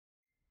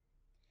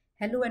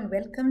Hello and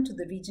welcome to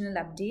the regional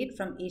update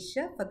from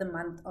Asia for the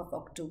month of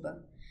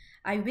October.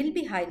 I will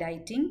be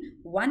highlighting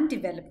one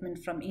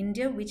development from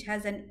India which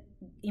has an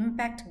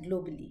impact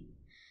globally.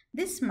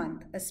 This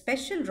month, a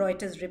special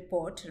Reuters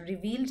report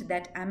revealed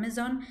that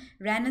Amazon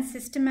ran a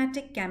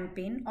systematic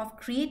campaign of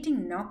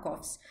creating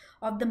knockoffs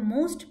of the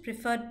most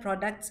preferred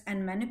products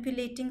and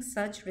manipulating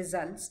search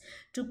results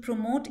to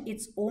promote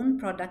its own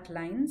product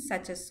lines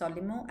such as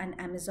Solimo and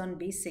Amazon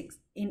Basics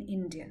in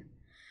India.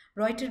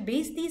 Reuters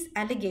based these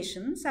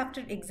allegations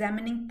after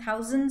examining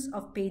thousands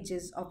of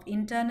pages of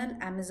internal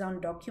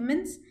Amazon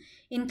documents,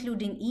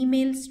 including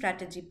emails,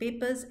 strategy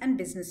papers, and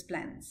business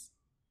plans.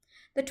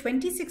 The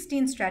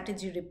 2016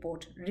 strategy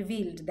report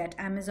revealed that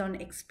Amazon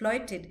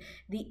exploited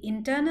the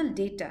internal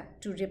data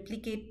to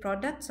replicate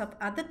products of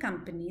other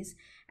companies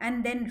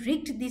and then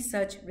rigged the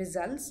search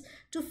results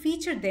to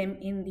feature them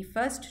in the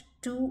first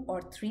 2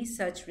 or 3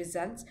 search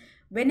results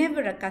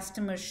whenever a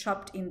customer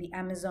shopped in the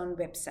Amazon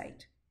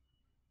website.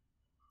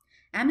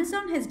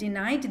 Amazon has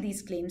denied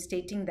these claims,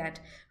 stating that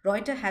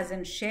Reuters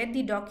hasn't shared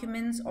the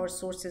documents or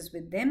sources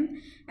with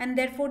them, and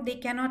therefore they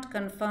cannot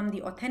confirm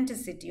the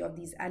authenticity of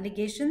these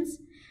allegations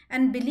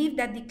and believe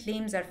that the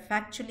claims are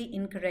factually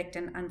incorrect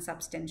and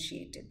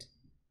unsubstantiated.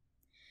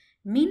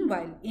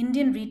 Meanwhile,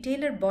 Indian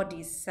retailer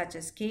bodies such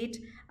as Kate,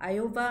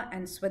 Iowa,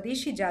 and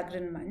Swadeshi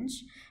Jagran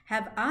Manch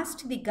have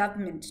asked the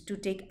government to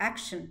take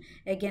action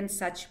against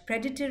such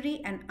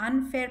predatory and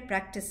unfair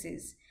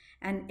practices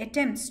and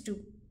attempts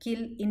to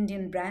kill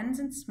Indian brands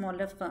and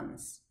smaller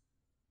firms.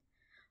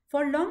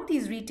 For long,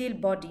 these retail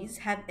bodies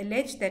have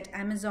alleged that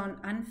Amazon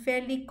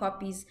unfairly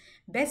copies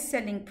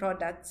best-selling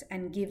products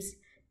and gives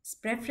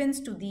preference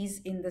to these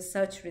in the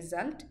search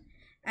result,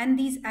 and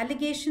these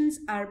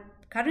allegations are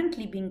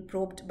currently being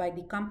probed by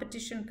the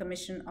Competition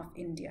Commission of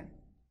India.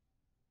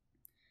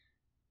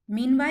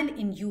 Meanwhile,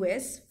 in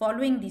US,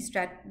 following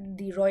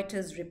the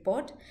Reuters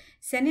report,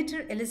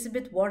 Senator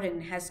Elizabeth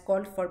Warren has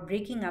called for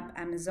breaking up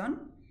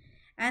Amazon,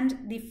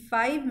 and the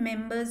 5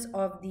 members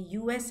of the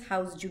US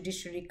House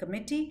Judiciary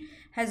Committee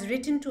has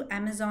written to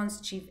Amazon's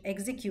chief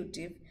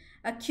executive,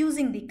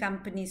 accusing the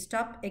company's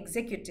top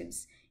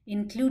executives,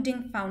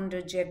 including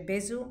founder Jeff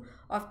Bezos,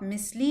 of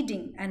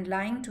misleading and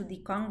lying to the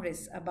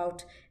Congress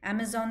about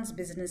Amazon's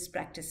business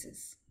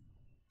practices.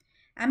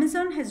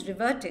 Amazon has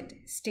reverted,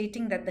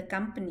 stating that the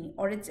company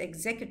or its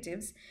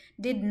executives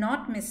did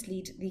not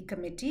mislead the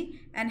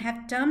committee and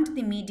have termed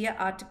the media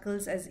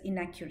articles as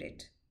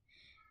inaccurate.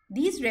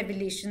 These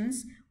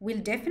revelations will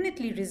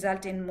definitely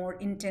result in more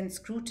intense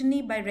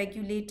scrutiny by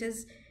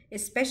regulators,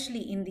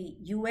 especially in the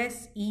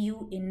US,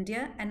 EU,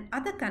 India, and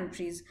other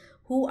countries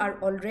who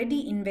are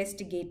already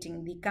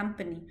investigating the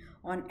company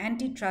on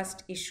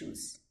antitrust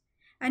issues.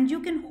 And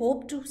you can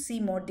hope to see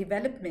more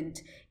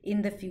development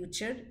in the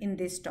future in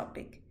this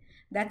topic.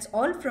 That's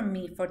all from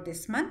me for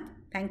this month.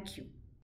 Thank you.